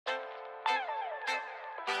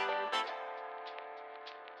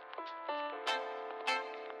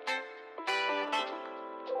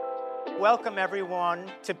welcome everyone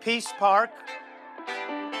to Peace Park.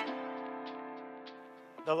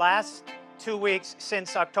 The last 2 weeks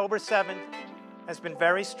since October 7th has been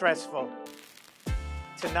very stressful.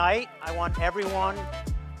 Tonight, I want everyone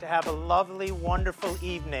to have a lovely, wonderful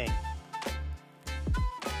evening.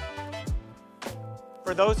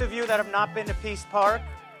 For those of you that have not been to Peace Park,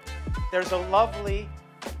 there's a lovely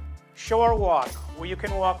shore walk where you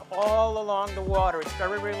can walk all along the water. It's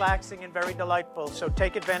very relaxing and very delightful, so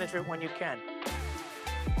take advantage of it when you can.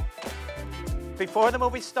 Before the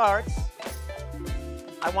movie starts,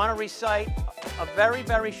 I want to recite a very,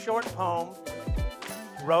 very short poem.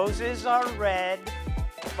 Roses are red,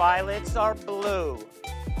 violets are blue.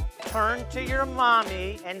 Turn to your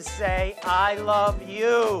mommy and say, I love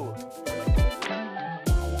you.